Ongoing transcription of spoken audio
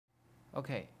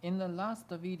Okay, in the last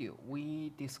video,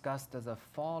 we discussed the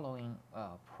following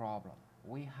problem.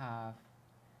 We have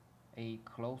a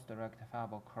closed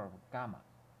rectifiable curve gamma,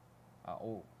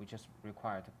 or we just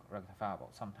require rectifiable.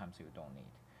 Sometimes you don't need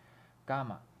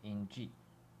gamma in G.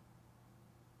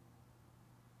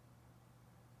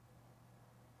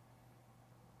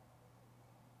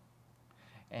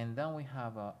 And then we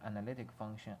have an analytic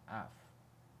function f.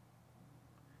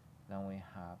 Then we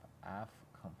have f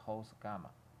composed gamma.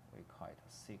 We call it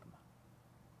sigma.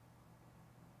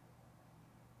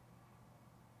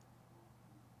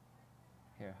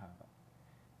 Here have it.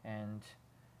 And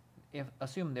if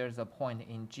assume there's a point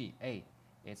in G, A,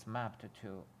 it's mapped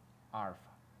to alpha.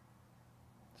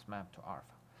 It's mapped to alpha.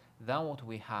 Then what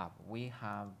we have? We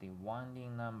have the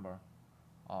winding number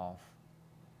of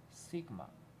sigma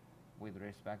with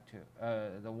respect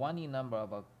to the winding number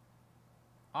of a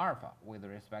alpha with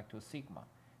respect to sigma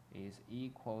is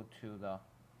equal to the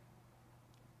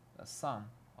sum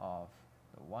of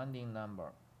the winding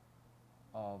number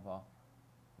of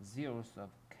zeros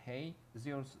sub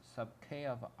k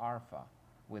of alpha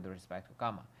with respect to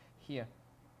gamma. Here,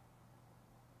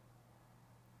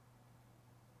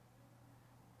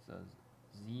 so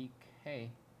zk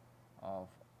of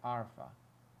alpha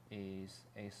is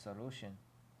a solution,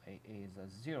 is a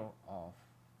zero of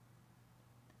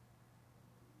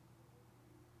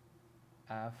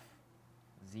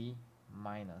fz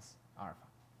minus alpha.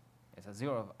 It's a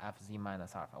zero of fz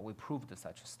minus alpha. We proved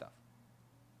such stuff.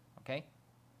 Okay?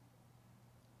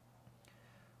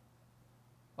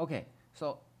 Okay,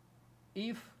 so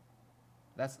if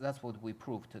that's what we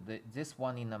proved, this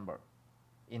winding number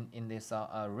in this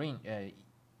ring,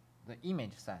 the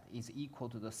image set is equal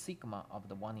to the sigma of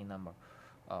the winding number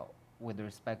with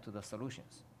respect to the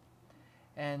solutions.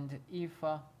 And if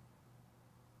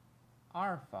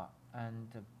alpha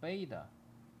and beta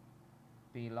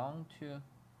belong to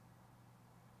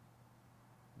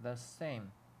the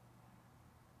same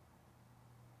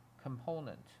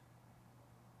component,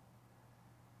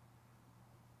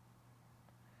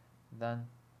 then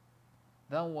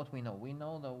what we know? We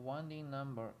know the winding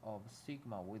number of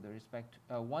sigma with respect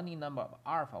to winding number of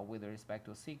alpha with respect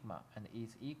to sigma, and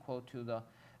is equal to the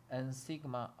n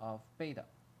sigma of beta.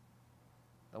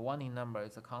 The winding number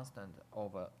is a constant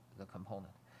over the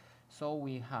component. So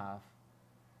we have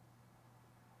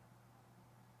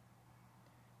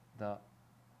the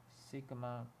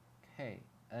sigma k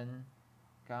n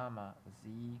gamma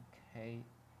z k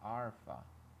alpha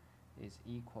is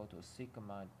equal to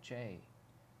sigma j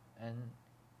n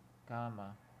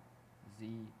gamma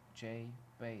zj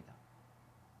beta.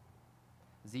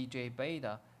 Zj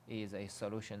beta is a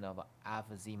solution of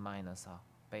fz minus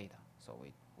beta. So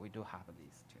we do have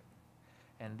these two.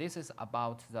 And this is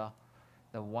about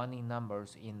the winding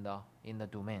numbers in the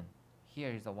domain.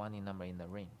 Here is the winding number in the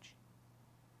range.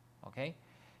 Okay?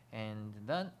 And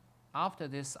then after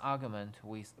this argument,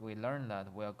 we learn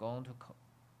that we are going to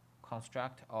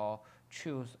construct or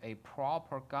choose a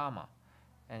proper gamma,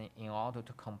 and in order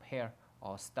to compare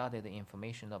or study the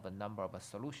information of a number of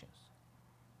solutions.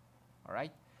 All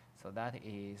right, so that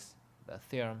is the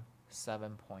theorem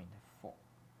 7.4.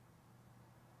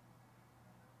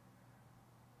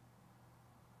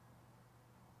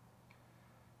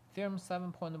 Theorem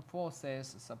 7.4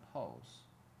 says, suppose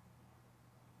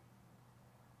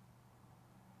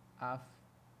f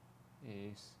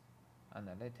is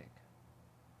analytic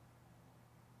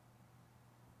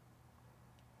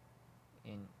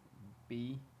in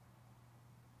B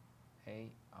A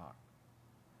R,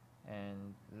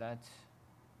 and let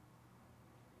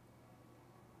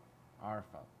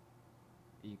alpha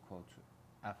equal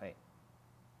to FA.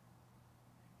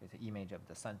 It's the image of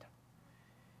the center.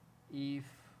 If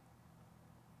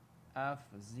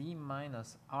fz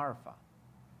minus alpha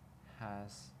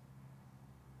has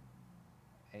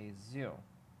a zero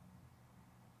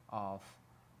of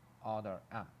order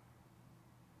m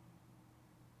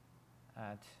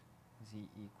at z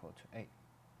equal to a.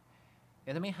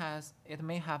 It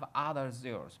may have other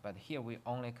zeros, but here we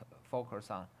only focus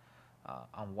on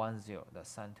one zero, the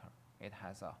center. It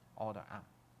has a order m.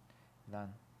 Then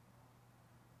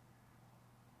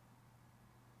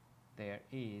there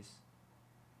is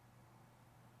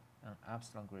an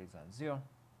epsilon greater than 0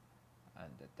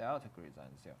 and the delta greater than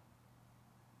 0,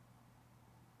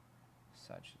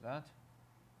 such that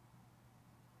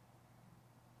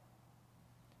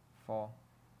for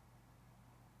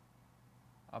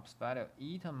ops value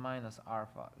eta minus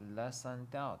alpha less than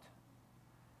delta,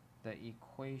 the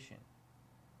equation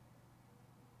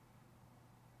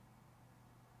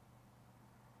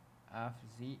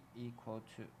fz equal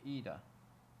to eta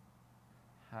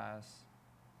has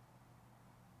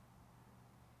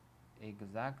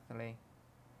exactly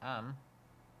m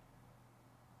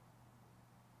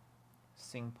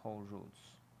simple roots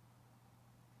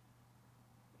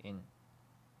in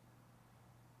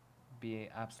BA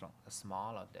epsilon, the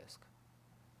smaller disk.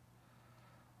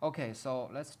 Okay, so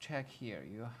let's check here.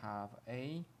 You have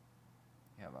a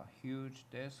huge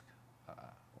disk.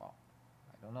 Well,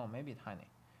 I don't know, maybe tiny.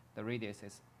 The radius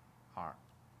is r,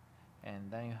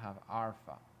 and then you have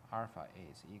alpha. Alpha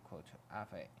is equal to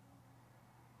FA.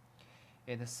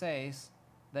 It says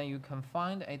then you can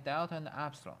find a delta and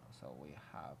epsilon. So we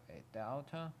have a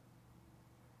delta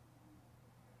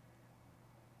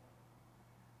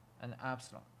and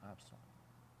epsilon.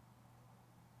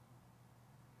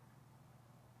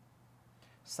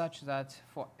 Such that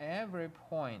for every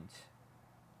point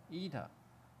eta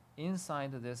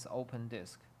inside this open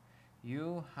disk,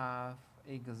 you have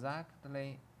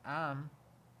exactly m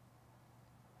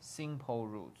simple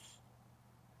roots,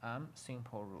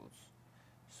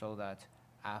 so that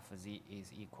Fz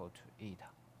is equal to eta.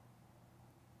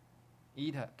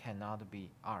 Eta cannot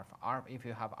be alpha. If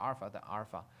you have alpha, the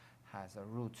alpha has a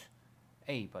root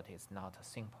a, but it's not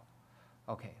simple.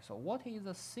 Okay, so what is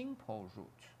a simple root?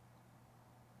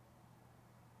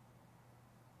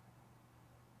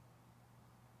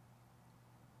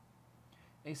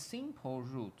 A simple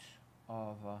root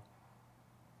of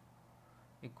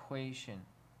equation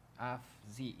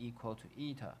Fz equal to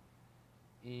eta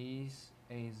is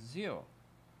a zero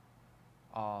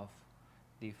of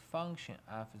the function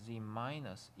Fz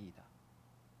minus eta.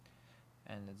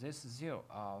 And this zero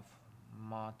of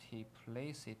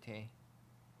multiplicity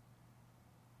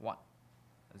 1.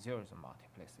 0 is a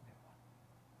multiplicity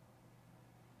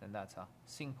 1. Then that's a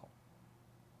simple.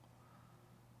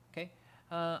 Okay.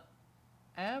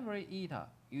 Every eta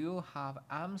you have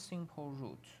m simple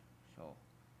root. So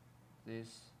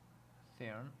this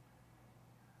theorem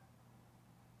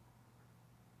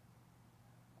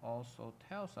also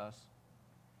tells us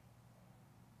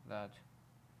that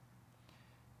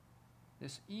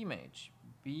this image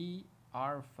B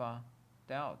alpha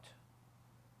delta,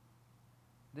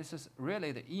 this is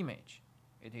really the image.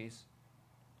 It is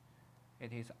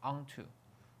onto.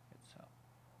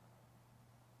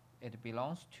 It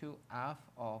belongs to f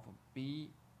of B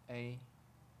A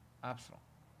epsilon,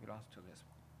 belongs to this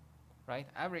one, right?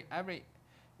 Every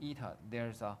eta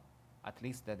there's at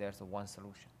least there's one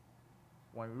solution,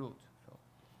 one root. So,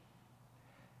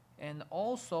 and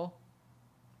also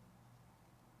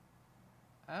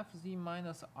Fz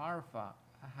minus alpha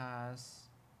has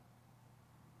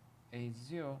a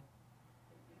zero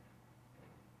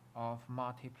of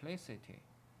multiplicity,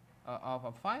 of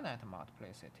a finite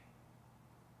multiplicity.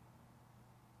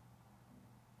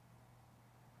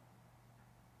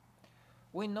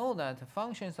 We know that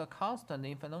functions are constant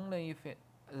if and only if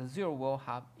zero will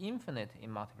have infinite in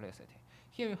multiplicity.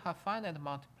 Here you have finite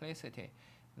multiplicity,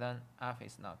 then f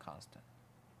is not constant.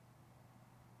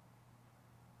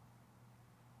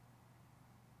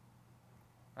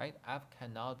 Right? F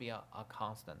cannot be a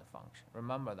constant function.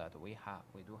 Remember that we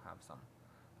do have some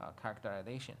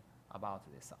characterization about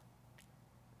this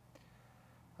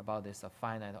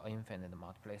finite or infinite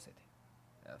multiplicity.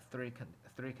 Three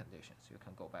conditions. You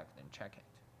can go back and check it.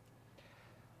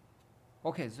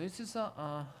 Okay, so this is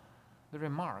the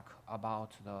remark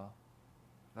about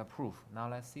the proof. Now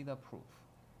let's see the proof.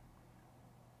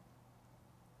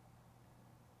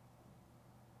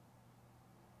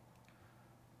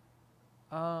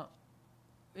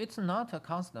 It's not a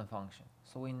constant function,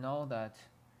 so we know that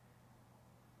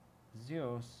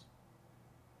zeros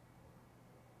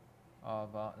of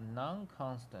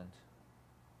non-constant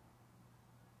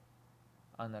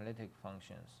analytic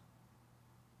functions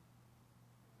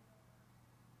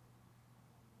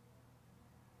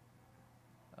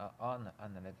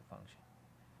analytic function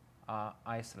are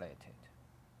isolated,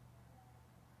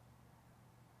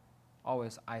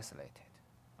 always isolated.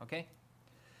 Okay,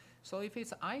 so if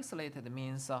it's isolated, it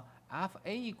means fa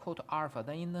equal to alpha,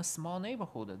 then in the small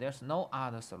neighborhood there's no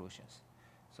other solutions,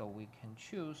 so we can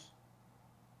choose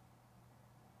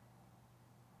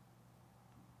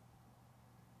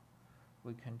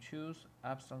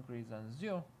epsilon greater than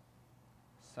 0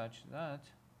 such that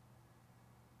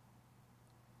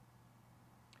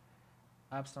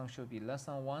epsilon should be less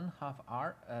than 1/2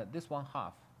 r. This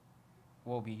 1/2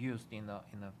 will be used in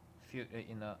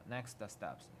the next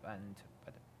steps, but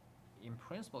in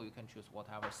principle you can choose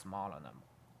whatever smaller number.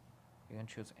 You can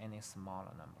choose any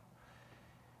smaller number.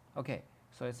 Okay,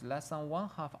 so it's less than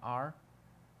 1/2 r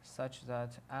such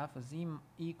that Fz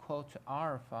equal to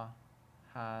alpha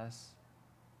has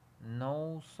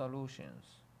no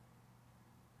solutions.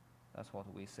 That's what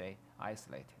we say,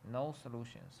 isolated. No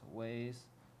solutions with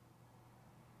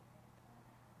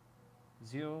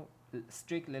 0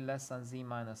 strictly less than z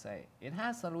minus a. It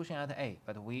has solution at a,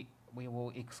 but we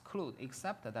will exclude,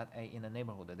 except that a in the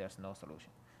neighborhood, there's no solution.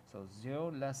 So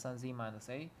 0 less than z minus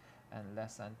a and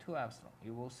less than 2 epsilon.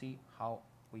 You will see how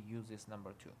we use this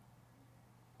number too.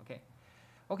 Okay.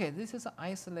 Okay, this is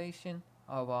isolation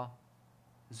of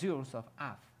zeros of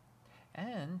f.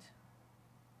 And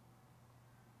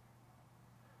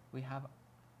we have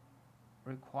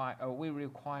we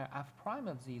require f prime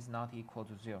of z is not equal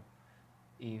to 0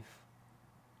 if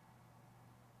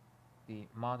the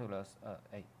modulus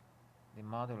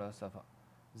of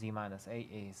z minus a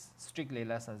is strictly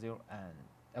less than 0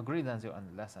 and greater than 0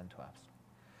 and less than 2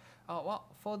 epsilon. Well,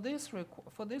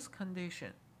 for this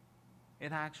condition,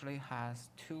 it actually has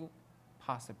two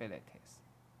possibilities.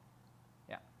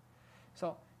 Yeah.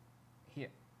 So here,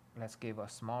 let's give a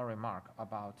small remark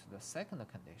about the second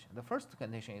condition. The first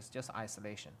condition is just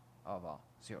isolation of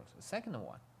zeros. The second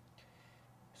one.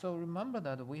 So remember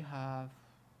that we have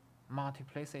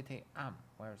multiplicity m.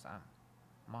 Where's m?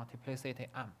 Multiplicity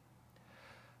m.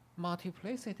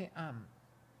 Multiplicity m.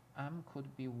 M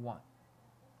could be 1.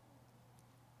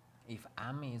 If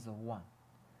m is 1,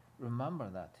 remember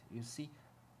that, you see,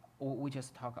 we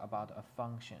just talk about a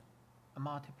function.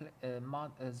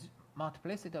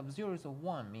 Multiplicity of 0 is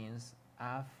 1 means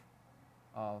f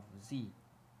of z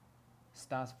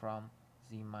starts from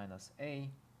z minus a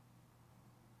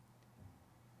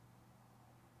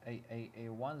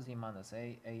 1 z minus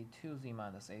a 2 z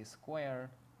minus a squared,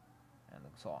 and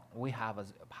so on. We have a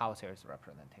power series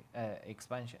representation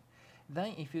expansion.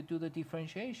 Then if you do the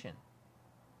differentiation,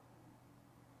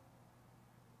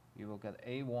 you will get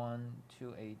a1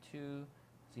 to a2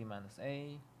 z minus a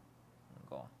and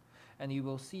go on. And you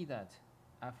will see that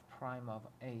f prime of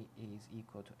a is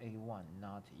equal to a1,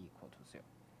 not equal to 0.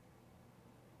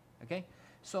 Okay?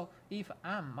 So if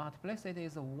m multiplicity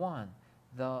is 1,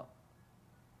 the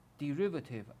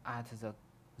derivative at the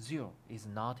 0 is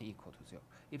not equal to 0.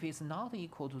 If it's not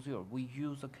equal to 0, we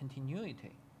use a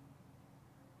continuity.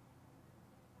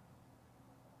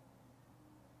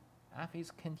 F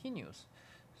is continuous.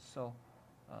 So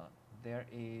there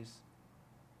is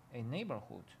a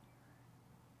neighborhood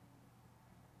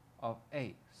of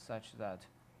a such that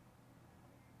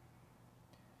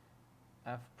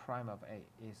f prime of a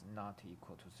is not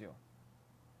equal to 0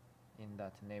 in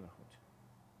that neighborhood.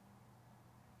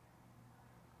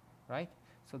 Right?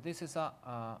 So this is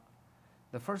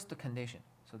the first condition.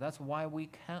 So that's why we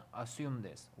can assume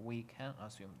this. We can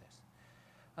assume this.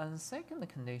 And second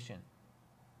condition,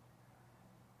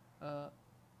 the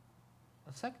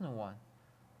second one,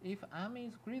 if m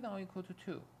is greater than or equal to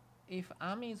 2, if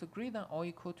m is greater than or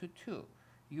equal to 2,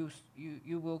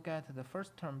 you will get the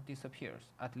first term disappears.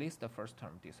 At least the first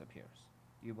term disappears.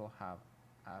 You will have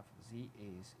fz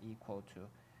is equal to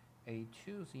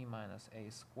a2z minus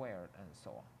a squared and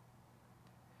so on.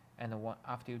 And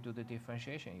after you do the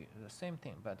differentiation, the same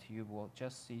thing, but you will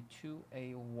just see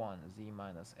 2a1 z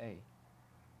minus a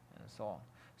and so on.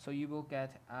 So you will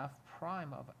get f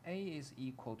prime of a is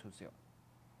equal to 0.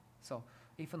 So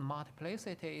if the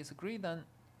multiplicity is greater than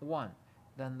 1,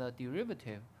 then the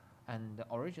derivative and the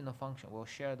original function will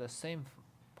share the same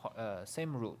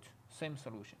root, same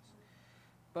solutions.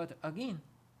 But again,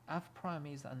 f prime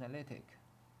is analytic,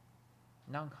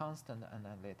 non-constant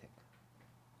analytic.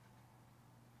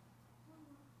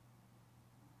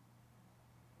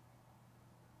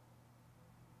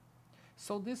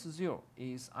 So this 0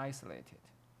 is isolated.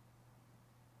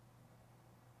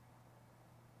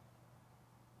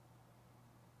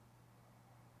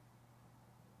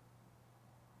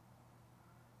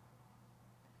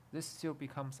 This 0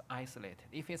 becomes isolated.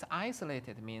 If it's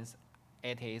isolated, it means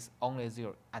it is only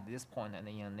 0 at this point and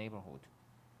in a neighborhood.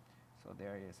 So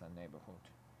there is a neighborhood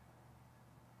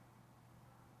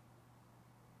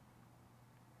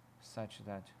such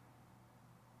that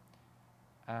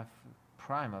f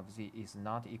prime of z is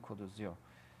not equal to 0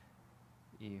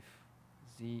 if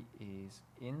z is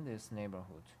in this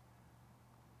neighborhood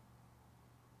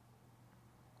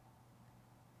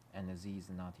and z is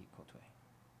not equal to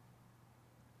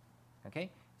a. Okay,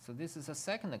 so this is a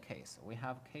second case. We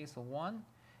have case 1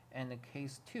 and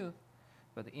case 2,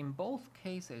 but in both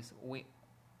cases we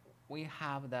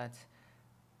have that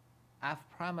f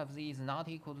prime of z is not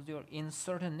equal to 0 in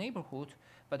certain neighborhood,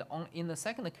 but in the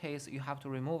second case you have to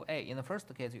remove a. In the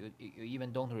first case you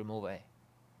even don't remove a.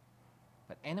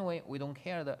 But anyway, we don't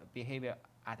care the behavior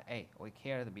at a. We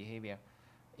care the behavior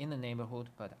in the neighborhood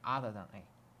but other than a.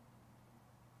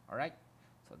 Alright,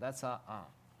 so that's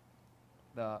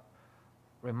the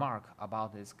remark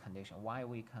about this condition, why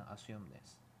we can assume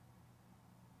this.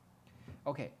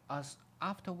 Okay,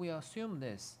 after we assume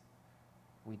this,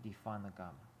 we define the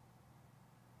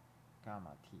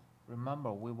gamma t.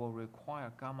 Remember, we will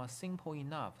require gamma simple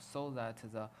enough so that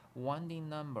the winding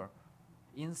number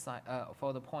inside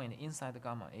for the point inside the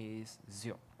gamma is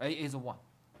 0. Is 1.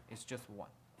 It's just 1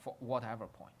 for whatever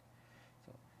point.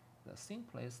 So the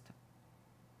simplest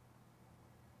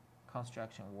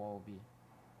construction will be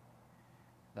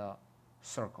the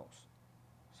circles.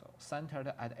 So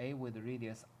centered at A with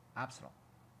radius epsilon,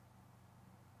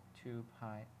 2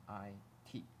 pi I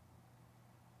t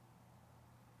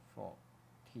for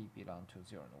t belong to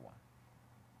 0 and 1.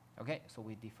 Okay, so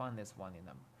we define this one in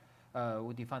number.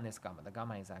 We define this gamma. The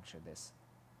gamma is actually this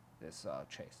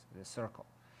trace, this circle.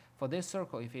 For this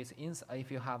circle, if it's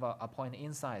if you have a point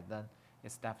inside, then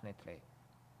it's definitely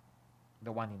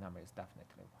the winding number is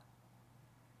definitely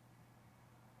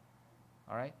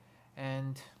 1. All right,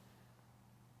 and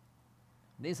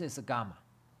this is gamma.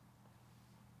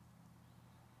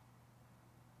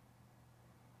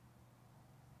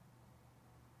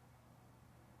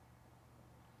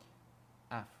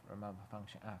 F, remember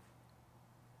function F,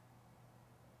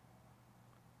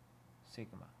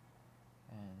 sigma,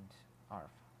 and alpha.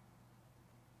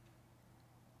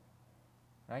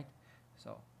 Right?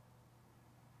 So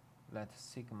let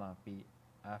sigma be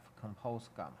F compose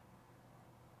gamma.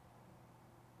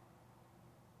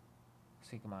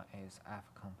 Sigma is F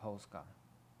compose gamma.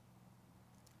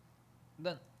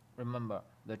 Then remember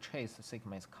the trace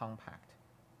sigma is compact.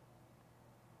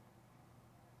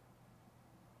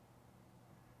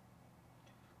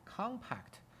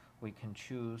 Compact, we can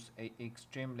choose a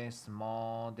extremely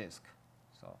small disk.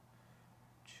 So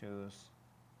choose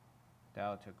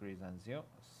delta greater than 0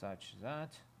 such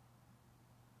that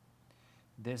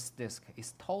this disk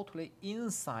is totally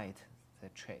inside the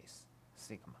trace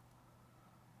sigma.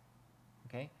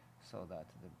 Okay, so that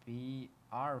the B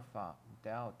alpha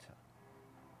delta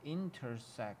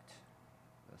intersect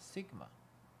the sigma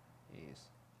is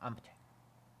empty.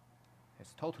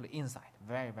 It's totally inside,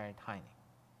 very, very tiny.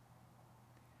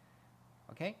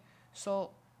 Okay,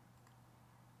 so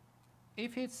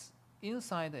if it's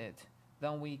inside it,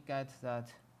 then we get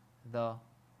that the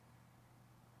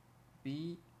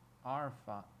B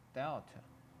alpha delta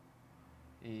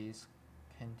is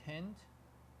contained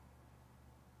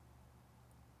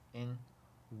in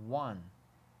one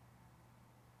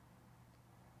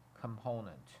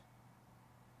component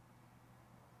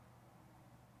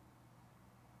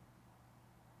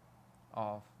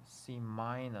of C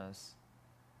minus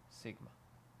sigma.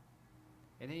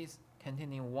 It is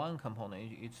containing one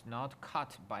component. It's not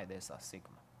cut by this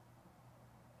sigma.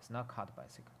 It's not cut by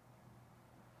sigma.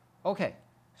 Okay,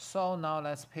 so now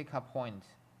let's pick a point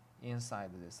inside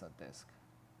this disk.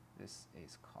 This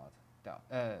is called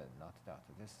delta, not delta,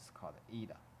 this is called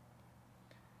eta.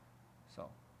 So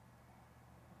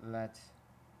let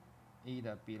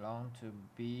eta belong to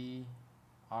B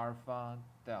alpha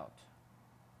delta.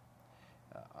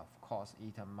 Of course,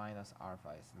 eta minus alpha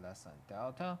is less than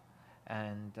delta,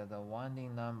 and the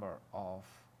winding number of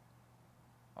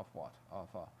what? Of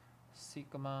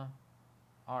sigma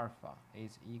alpha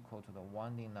is equal to the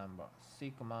winding number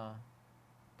sigma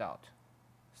delta,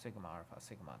 sigma alpha,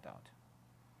 sigma delta.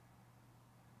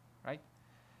 Right?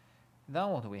 Then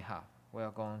what do we have? We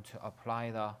are going to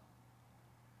apply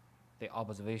the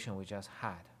observation we just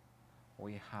had.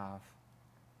 We have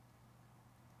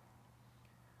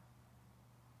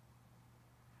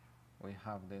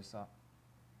this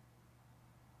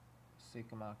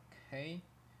sigma k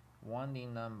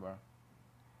winding number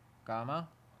gamma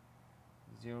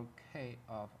 0k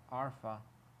of alpha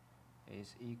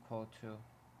is equal to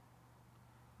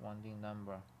winding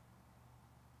number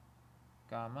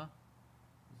gamma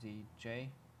zj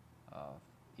of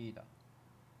eta,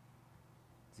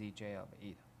 zj of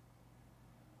eta.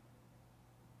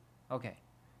 Okay,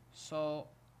 so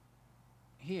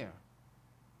here,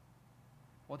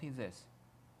 what is this?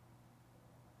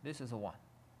 This is 1.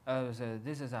 So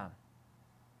this is m,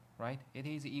 right? It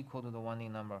is equal to the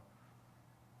winding number.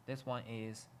 This one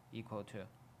is equal to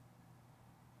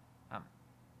m,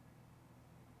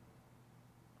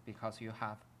 because you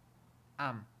have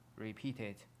m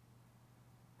repeated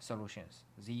solutions.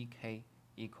 Zk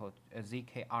equal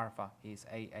zk alpha is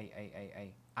a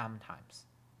m times.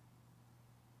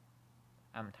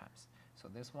 So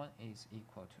this one is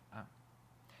equal to m.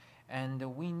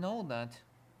 And we know that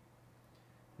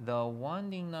the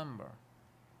winding number,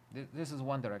 this is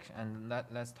one direction, and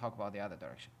let's talk about the other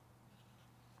direction.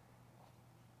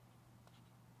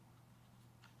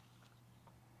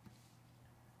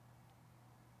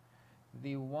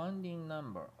 The winding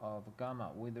number of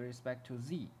gamma with respect to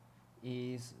z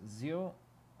is 0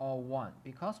 or 1,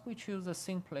 because we choose the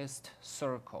simplest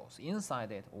circles,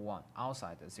 inside it 1,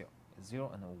 outside 0,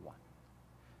 0 and 1.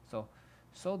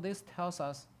 So this tells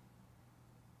us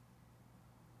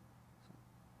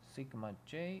sigma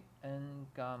j n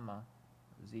gamma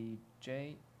z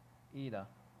j eta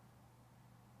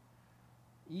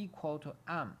equal to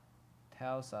m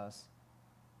tells us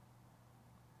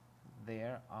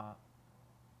there are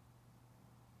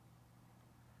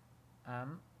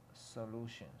m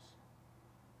solutions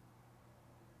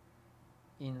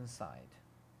inside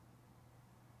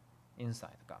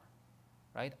gamma,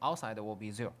 right? Outside will be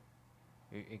 0.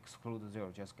 You exclude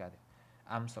 0, just get it.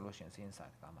 M solutions inside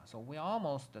gamma. So we're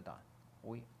almost done.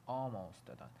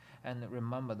 And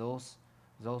remember, those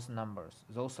numbers,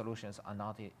 those solutions are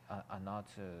not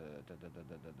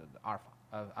alpha,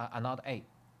 are not A.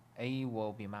 A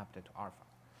will be mapped to alpha.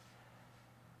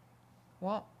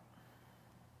 Well,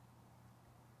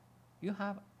 you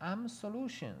have M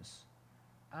solutions.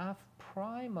 F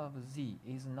prime of Z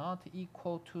is not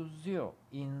equal to 0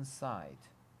 inside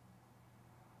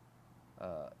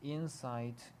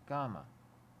gamma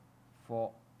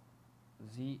for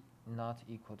Z not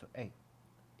equal to A.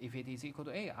 If it is equal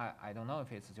to A, I don't know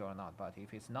if it's 0 or not, but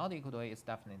if it's not equal to A, it's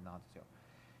definitely not 0.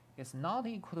 It's not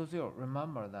equal to 0.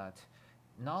 Remember that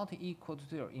not equal to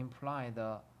 0 imply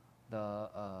the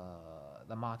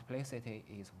multiplicity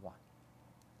is 1.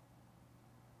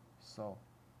 So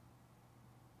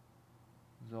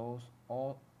those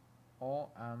all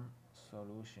M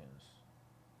solutions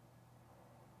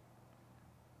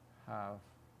have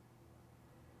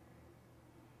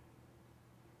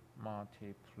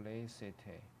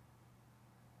multiplicity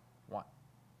 1.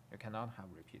 You cannot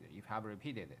have repeated. If you have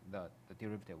repeated, the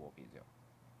derivative will be 0.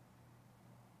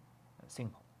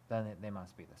 Simple. Then they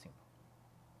must be the simple.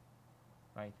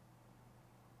 Right?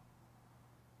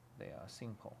 They are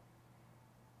simple.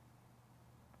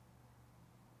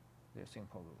 They're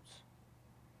simple roots.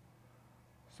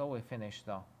 So we finished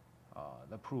the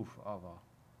proof of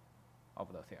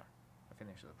the theorem. I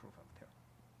finished the proof of the theorem.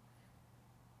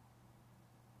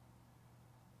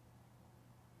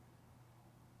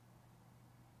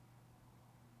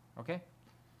 Okay.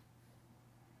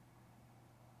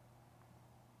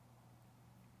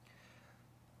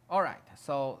 All right.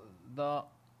 So the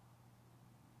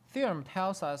theorem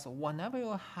tells us whenever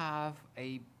you have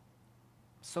a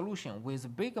solution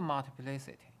with big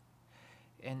multiplicity,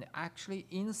 and actually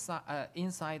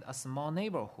inside a small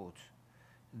neighborhood,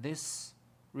 this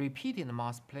repeated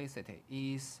multiplicity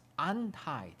is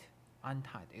untied.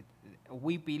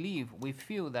 We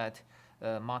feel that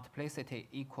multiplicity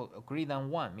greater than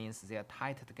 1 means they are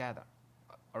tied together.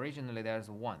 Originally there's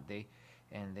 1, they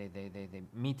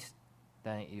meet,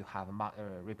 then you have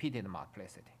repeated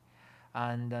multiplicity.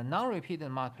 And non-repeated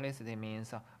multiplicity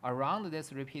means around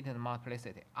this repeated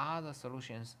multiplicity, other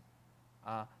solutions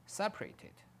are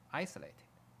separated, isolated.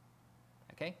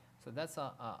 Okay, so that's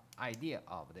an idea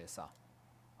of this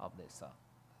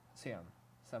theorem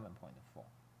 7.4.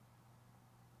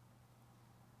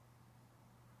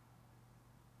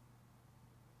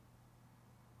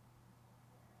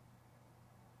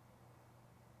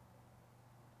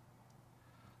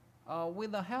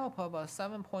 With the help of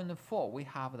 7.4, we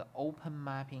have the open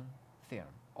mapping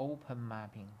theorem.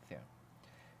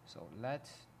 So let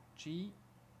G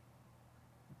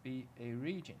be a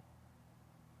region,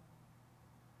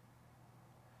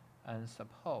 and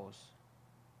suppose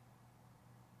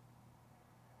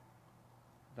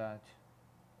that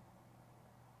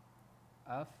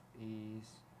F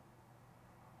is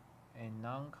a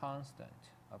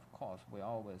non-constant. Of course, we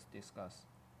always discuss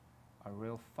a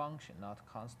real function, not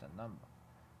constant number.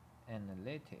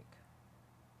 Analytic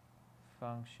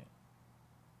function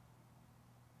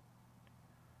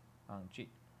on G.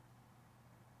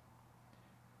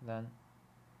 Then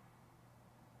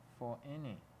for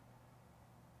any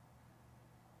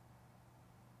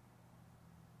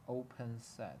open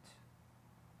set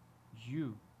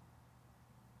U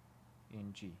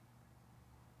in G,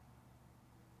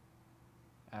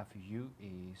 Fu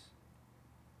is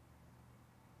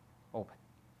open.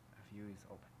 Fu is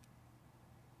open.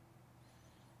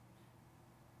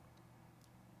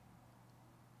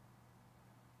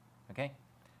 Okay.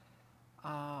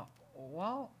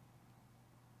 Well,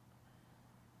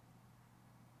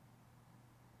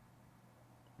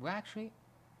 we actually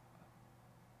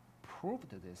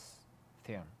proved this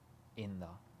theorem in the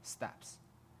steps.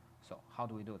 So how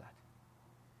do we do that?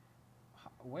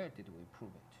 Where did we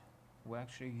prove it? We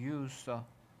actually use,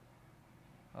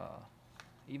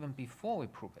 even before we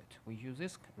prove it, we use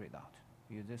this readout.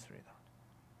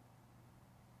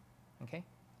 Okay?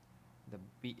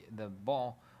 The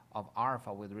ball of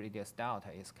alpha with radius delta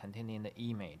is contained in the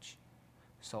image.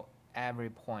 So every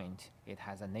point, it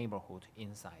has a neighborhood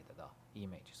inside the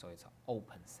image. So it's an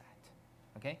open set.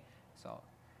 Okay? So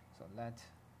let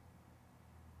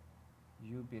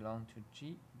U belong to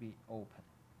G be open.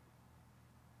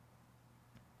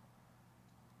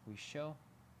 We show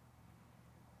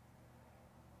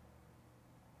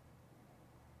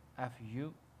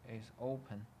FU is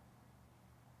open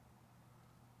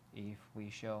if we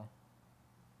show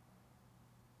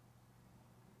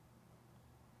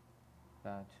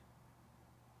that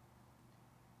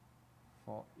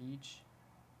for each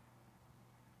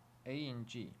A in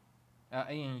U,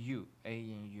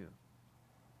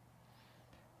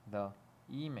 the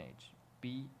image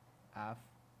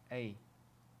BFA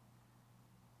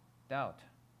delta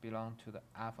belong to the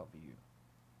F of U.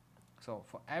 So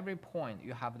for every point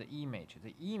you have the image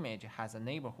has a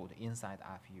neighborhood inside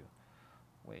FU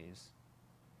with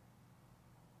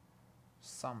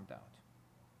some delta,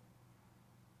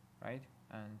 right?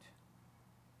 And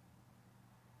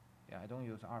yeah, I don't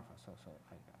use alpha, so I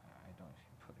don't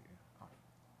put alpha.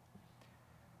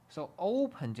 So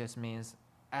open just means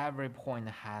every point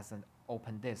has an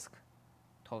open disk,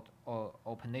 or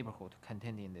open neighborhood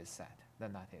contained in this set.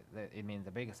 Then it means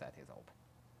the bigger set is open,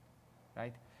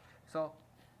 right? So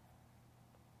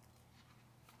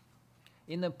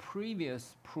in the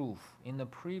previous proof, no,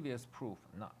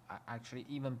 actually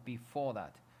even before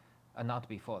that, not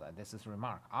before that, this is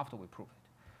remark, after we prove it.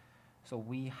 So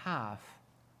we have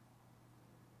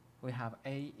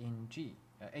A in G,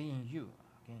 A in U,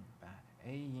 again bad, A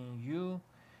in U,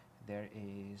 there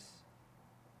is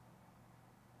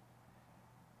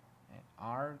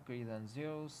R greater than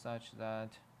 0 such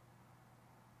that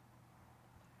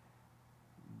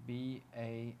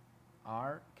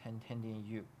BAR contained in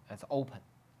U. It's open.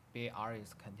 BAR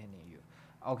is contained in U.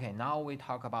 Okay, now we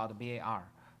talk about BAR.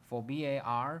 For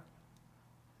BAR,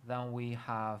 then we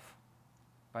have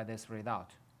by this result,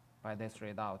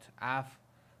 F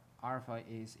alpha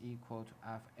is equal to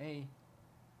FA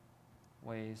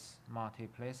with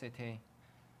multiplicity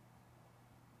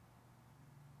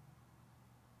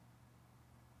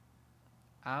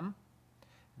M,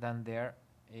 then there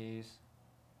is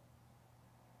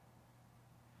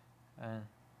an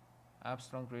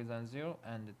epsilon greater than 0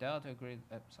 and delta greater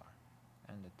than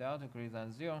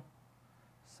 0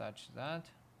 such that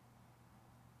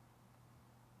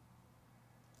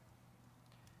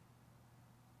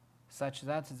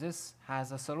this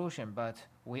has a solution, but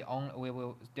we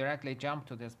will directly jump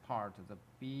to this part. The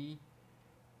B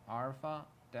alpha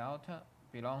delta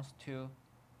belongs to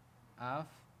F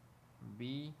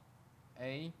B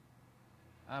A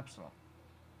epsilon.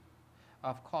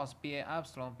 Of course, BA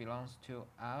epsilon belongs to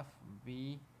F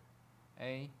B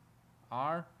A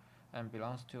R and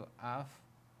belongs to F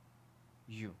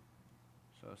U.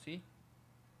 So see,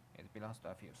 it belongs to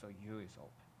F U. So U is open.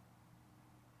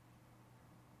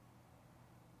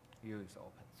 U is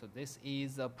open. So this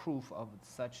is a proof of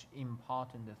such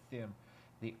important theorem,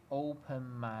 the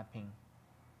open mapping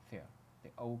theorem.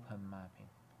 The open mapping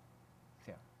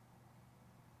theorem.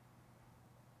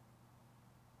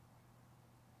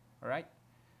 All right.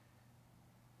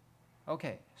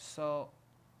 Okay, so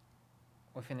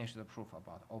we finished the proof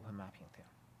about open mapping theorem.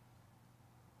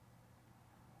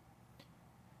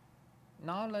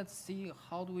 Now let's see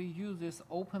how do we use this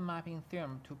open mapping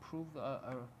theorem to prove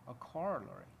a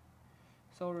corollary.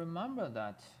 So remember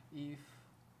that if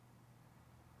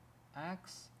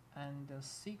X and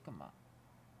sigma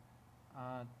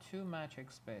are two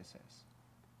metric spaces,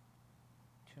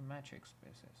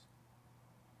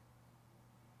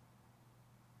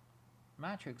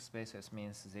 metric spaces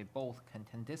means they both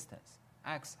contain distance.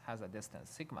 X has a distance,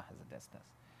 sigma has a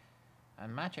distance.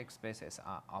 And metric spaces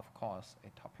are, of course, a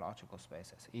topological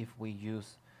spaces if we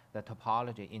use the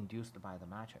topology induced by the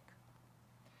metric.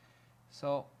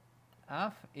 So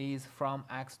F is from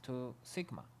X to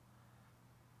sigma.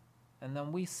 And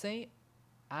then we say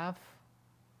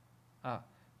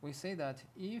that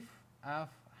if F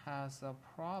has a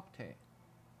property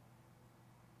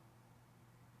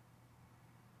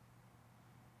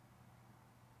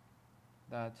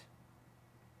that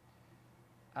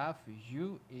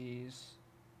FU is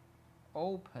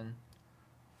open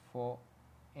for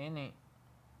any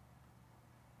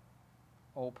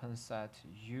open set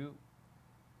U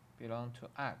belong to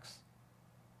X,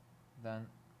 then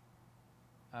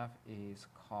F is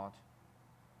called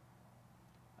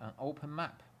an open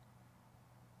map.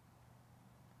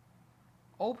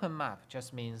 Open map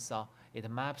just means it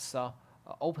maps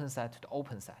open set to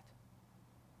open set.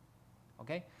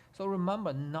 Okay, so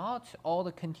remember, not all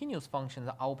the continuous functions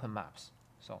are open maps.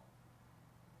 So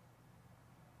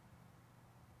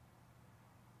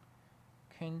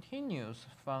continuous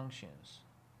functions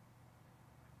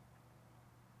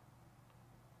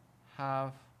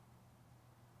have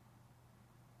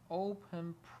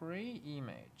open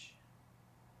pre-image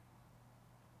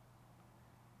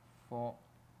for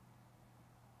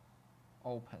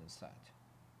open set.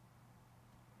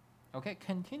 Okay,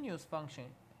 continuous function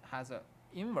has a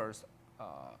inverse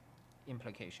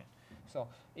implication. So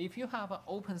if you have an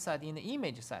open set in the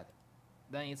image set,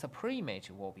 then it's a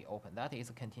pre-image will be open. That is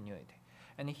a continuity.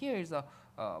 And here is a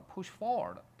push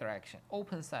forward direction.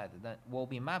 Open set then will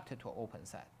be mapped to open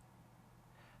set.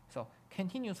 So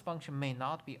continuous function may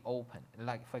not be open.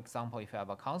 Like for example, if you have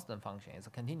a constant function, it's a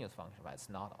continuous function, but it's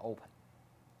not open,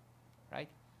 right?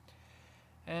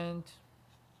 And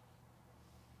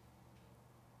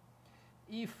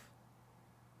if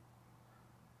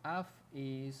f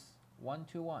is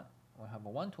 1-to-1, we have a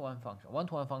 1-to-1 function.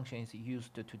 1-to-1 function is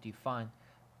used to define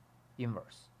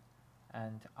inverse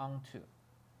and onto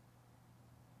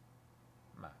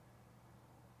map.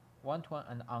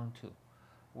 1-to-1 and onto.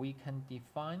 We can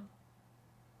define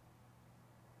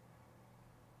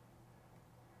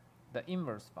the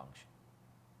inverse function,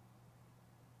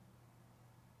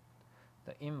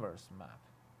 the inverse map,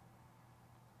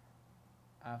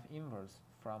 f inverse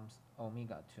from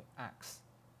omega to x.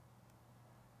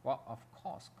 Well, of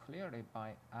course, clearly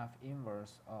by f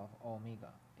inverse of omega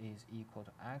is equal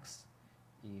to x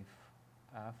if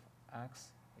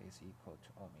fx is equal to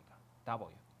omega,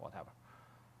 w, whatever.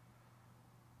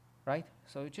 Right?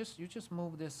 So you just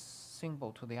move this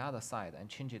symbol to the other side and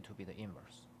change it to be the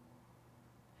inverse.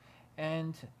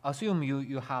 And assume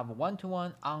you have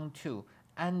 1-to-1 onto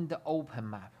and the open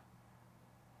map.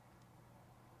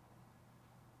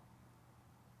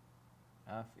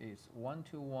 F is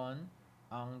 1-to-1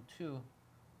 onto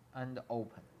and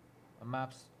open.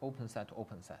 Maps open set to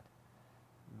open set.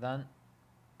 Then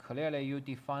clearly you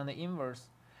define the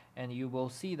inverse, and you will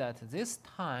see that this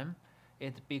time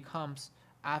it becomes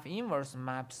F inverse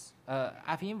maps.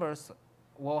 F inverse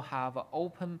will have an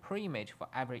open pre-image for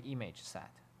every image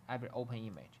set, every open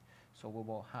image. So we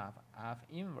will have F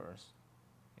inverse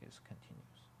is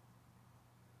continuous.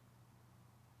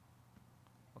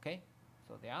 Okay,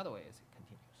 so the other way is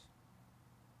continuous.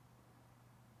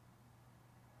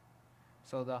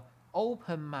 So the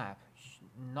open map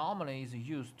normally is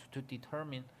used to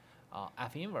determine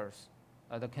F inverse,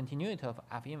 the continuity of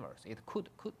F inverse. It could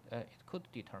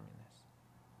determine this.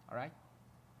 All right.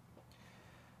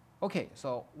 Okay,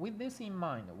 so with this in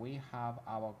mind, we have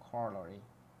our corollary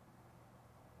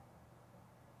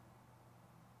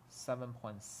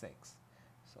 7.6.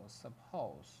 So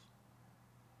suppose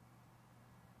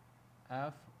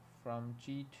f from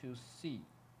G to C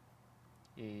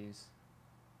is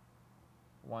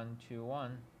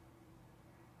 1-to-1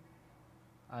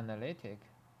 analytic,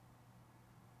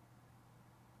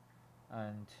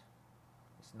 and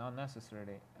it's not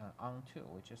necessarily onto,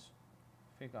 we just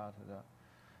figure out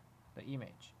the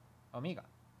image omega.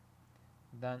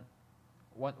 Then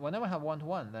whenever you have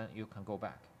 1-to-1, then you can go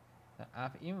back. The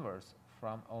f inverse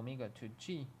from omega to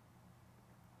G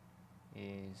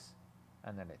is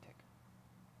analytic,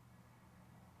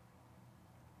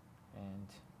 and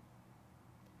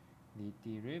the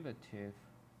derivative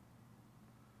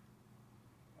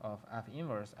of f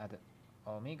inverse at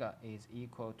omega is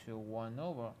equal to 1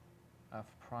 over f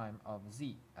prime of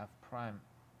z. F prime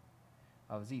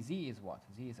of z. Z is what?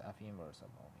 Z is f inverse of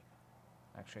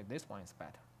omega. Actually, this one is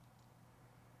better.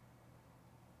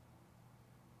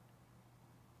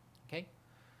 Okay.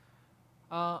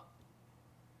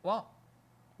 Well,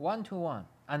 1-to-1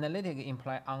 analytic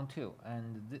imply onto,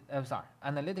 and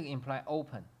analytic imply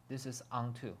open. This is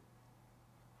onto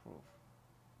proof.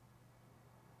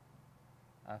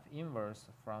 F inverse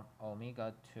from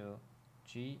omega to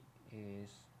G is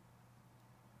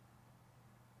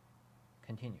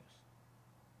continuous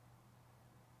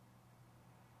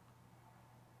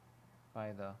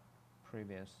by the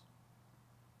previous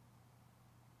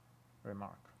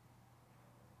remark.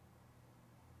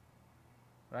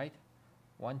 Right?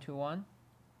 1-to-1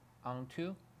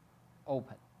 onto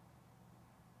open.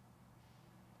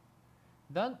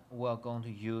 Then we're going to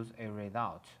use a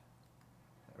result.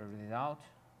 A result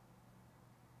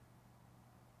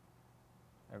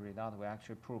we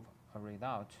actually prove a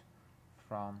result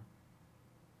from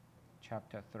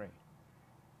chapter 3.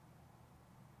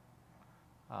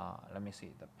 Let me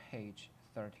see, the page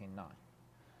 39.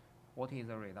 What is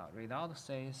the result? Result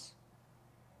says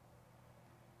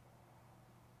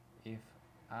if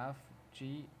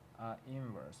FG are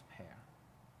inverse pair,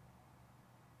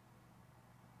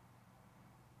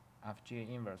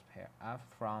 FG inverse pair, F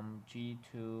from G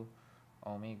to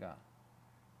omega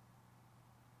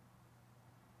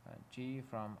g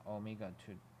from omega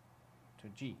to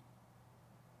g.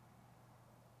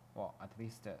 Well, at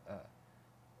least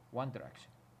one direction.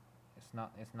 It's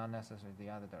not necessarily the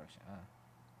other direction.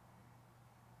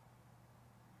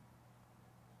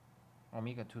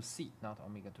 Omega to c, not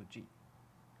omega to g.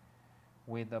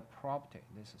 With the property,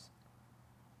 this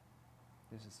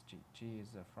is g. G is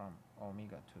from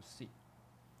omega to c.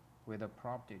 With the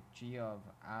property g of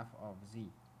f of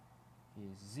z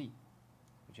is z.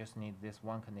 We just need this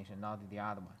one condition, not the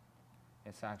other one.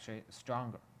 It's actually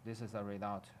stronger. This is a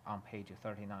result on page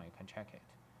 39. You can check it.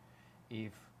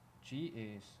 If g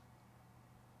is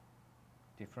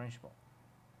differentiable,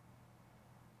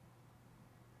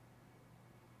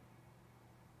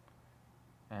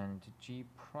 and g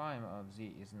prime of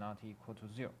z is not equal to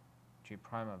 0, g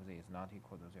prime of z is not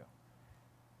equal to 0,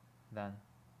 then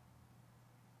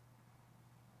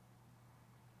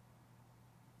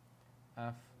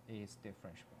f is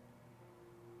differentiable.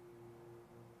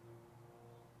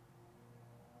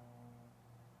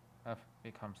 F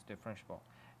becomes differentiable,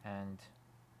 and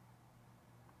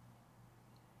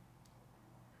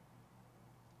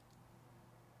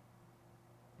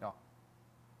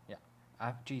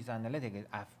Fg is analytic is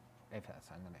F if it's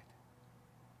analytic.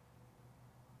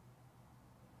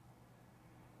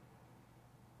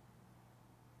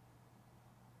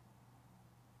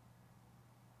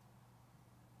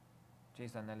 G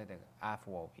is analytic, F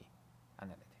will be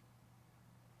analytic.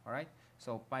 All right.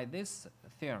 So by this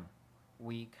theorem,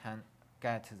 we can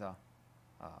get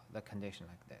the condition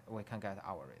like that. We can get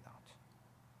our result.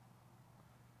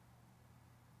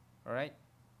 All right.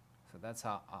 So that's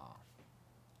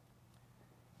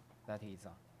that is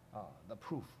the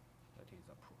proof. That is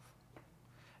a proof.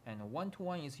 And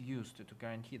 1-to-1 is used to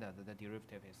guarantee that the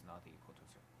derivative is not equal to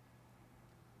 0.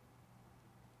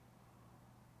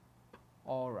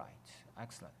 All right,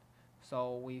 excellent.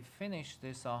 So we finished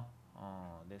this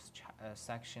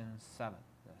section 7.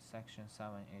 The section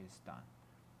 7 is done.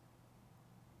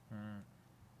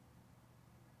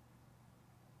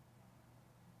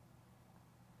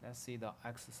 Let's see the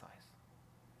exercise.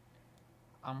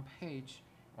 On page,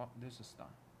 this is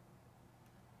done.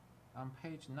 On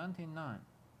page 99,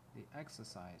 the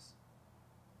exercise,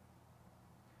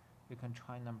 you can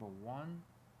try number 1,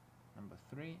 number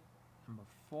 3, number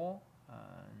 4,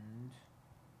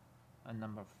 and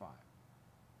number 5.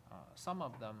 Some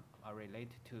of them are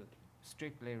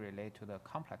strictly related to the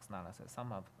complex analysis.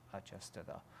 Some of are just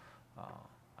the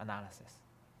analysis.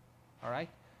 All right?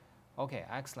 Okay,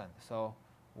 excellent. So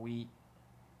we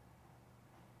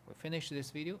finish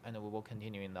this video, and we will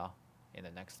continue in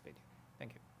the next video.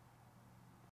 Thank you.